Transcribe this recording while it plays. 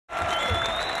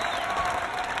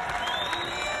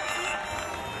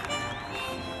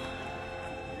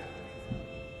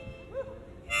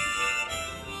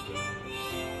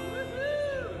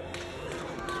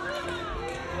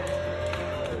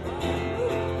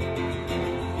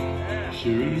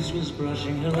Cherise was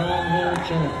brushing her long hair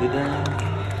gently down.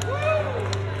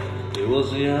 It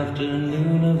was the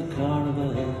afternoon of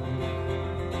Carnival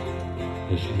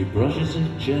as she brushes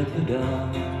it gently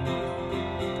down.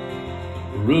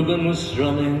 Rueben was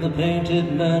strumming the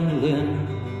painted mandolin.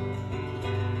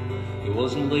 It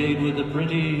wasn't laid with a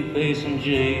pretty face and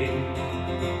jade.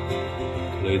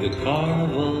 Played the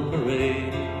Carnival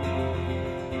parade.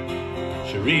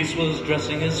 Cherise was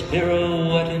dressing as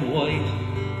pirouette in white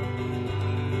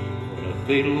when a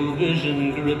fatal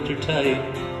vision gripped her tight.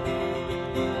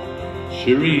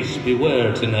 Cherise,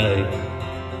 beware tonight.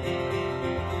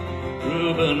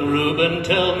 Rueben, Rueben,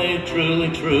 tell me truly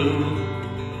true.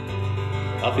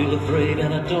 I feel afraid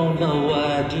and I don't know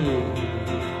why I do.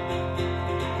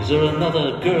 Is there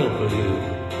another girl for you?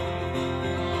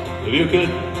 If you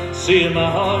could see in my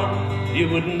heart, you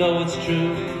would know it's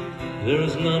true. There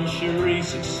is none,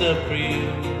 Cherise, except for you.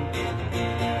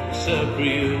 Except for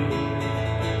you.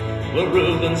 But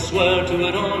Rueben, swear to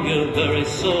it on your very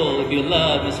soul. If your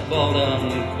life must fall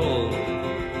down cold.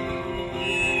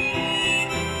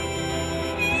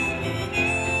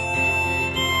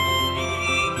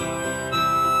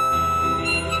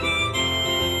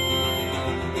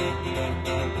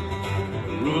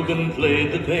 Rueben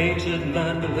played the painted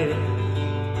mandolin.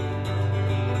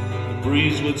 The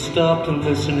breeze would stop to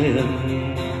listen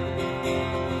in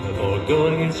before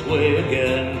going its way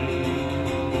again.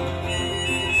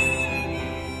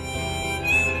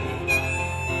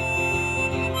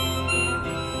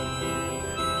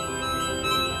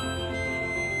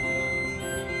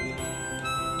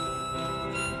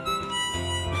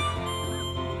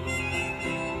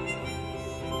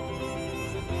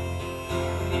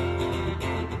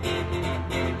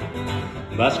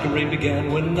 Masquerade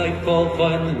began when nightfall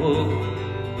finally woke.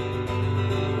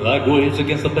 Like waves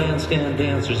against the bandstand,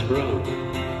 dancers broke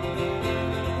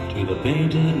to the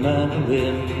painted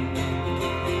mandolin.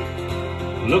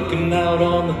 Looking out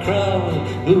on the crowd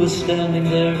who was standing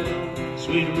there,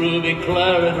 sweet Ruby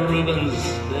Clara to Ruben's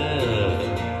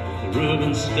stare,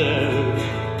 Ruben's stare.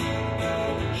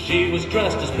 She was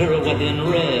dressed as pirouette in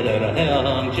red and her hair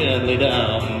hung gently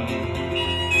down.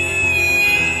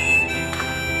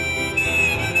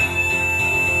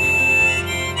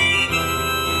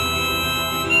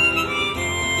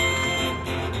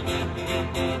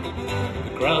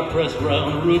 The crowd pressed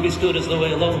round, Ruby stood as though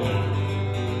alone.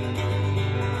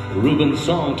 Ruben's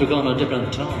song took on a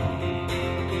different tone.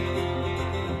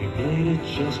 He played it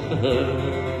just for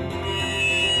her.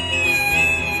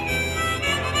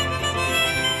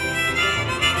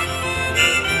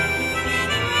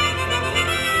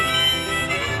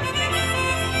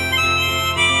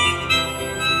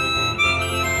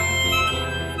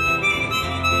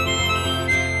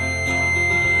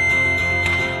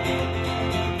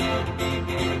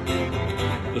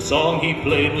 The song he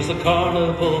played was the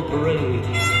Carnival parade.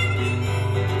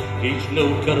 Each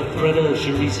note cut a thread of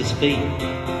Cherise's fate,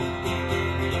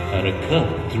 and it cut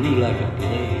through like a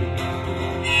blade.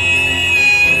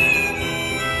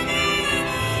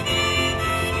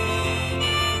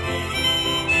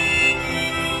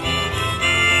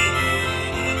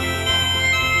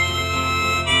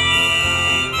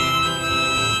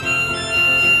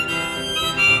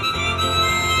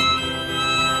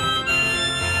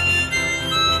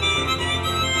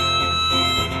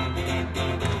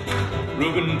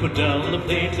 Ruben put down the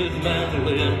painted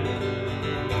mandolin.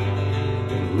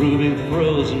 Ruby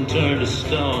froze and turned to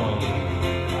stone.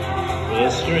 The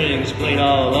strings played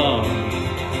all along.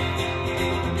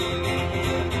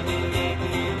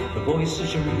 The voice of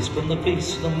Cherise from the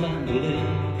bass of the mandolin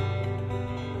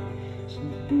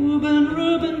said, Ruben,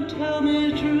 Ruben, tell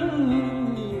me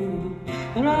true,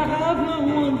 that I have no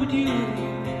one but you.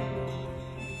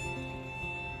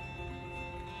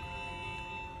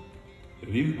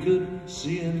 If you could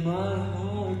see in my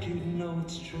heart, you'd know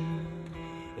it's true.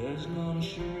 There's none,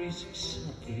 Cherise,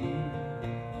 except for you.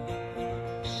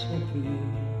 Except for you.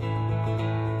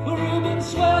 For Ruben,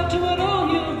 swear to it on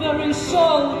your very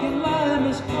soul. Your lie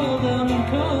must fall down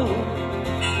cold.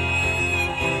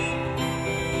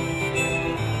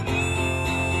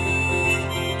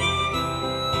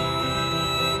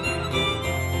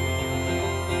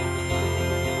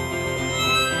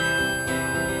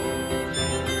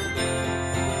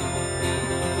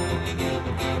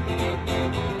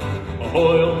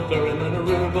 Ahoy, old ferryman, a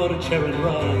riverboat, a chariot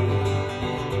ride.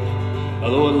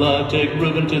 Although alive, take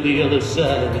Ruben to the other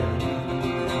side,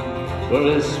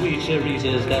 where his sweet Cherise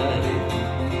has died.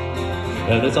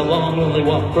 And it's a long, lonely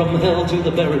walk from hell to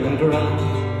the burying ground.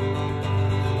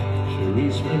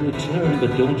 Cherise may return,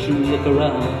 but don't you look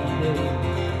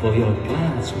around, for your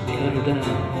glance will cut her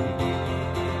down.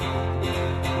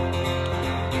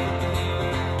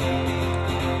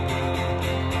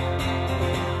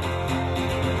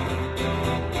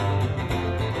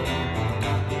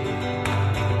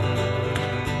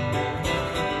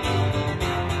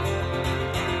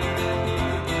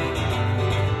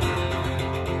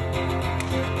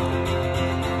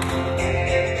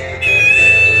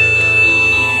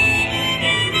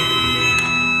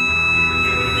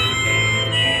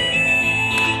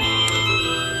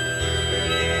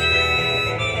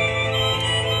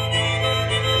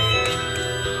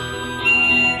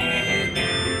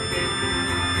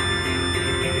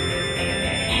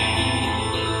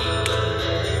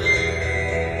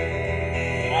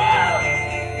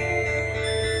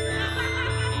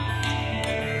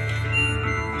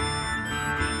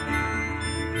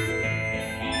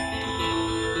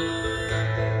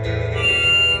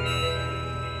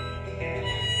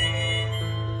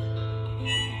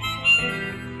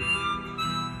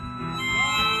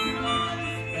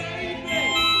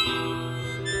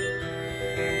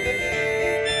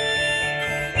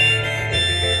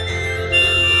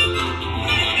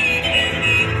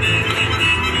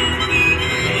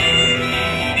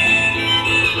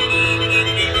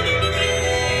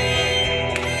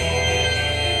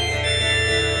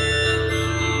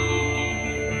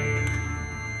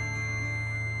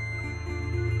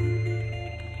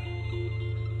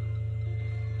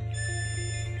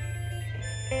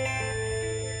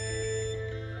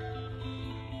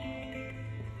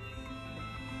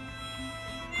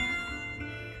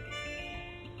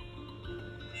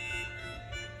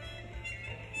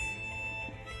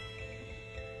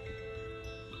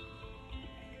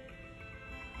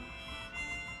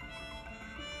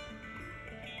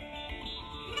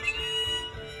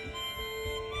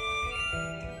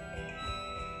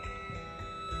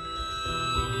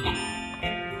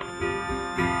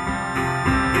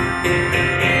 The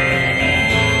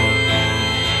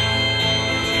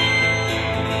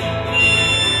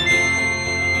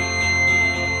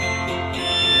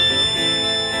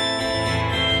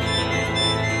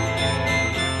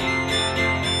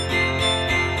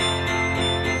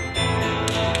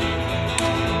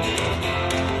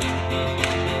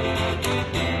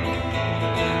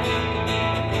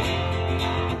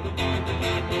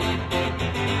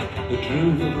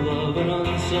truth of love an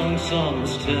unsung song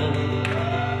must tell.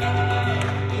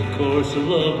 The course of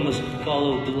love must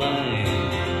follow blind.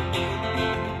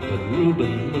 But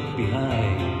Rueben looked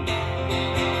behind.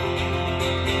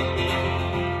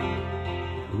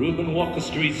 Rueben walked the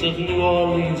streets of New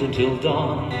Orleans until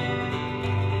dawn,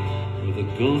 with the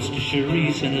ghost of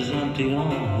Cherise in his empty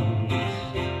arms,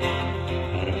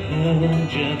 had her head held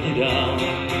gently down.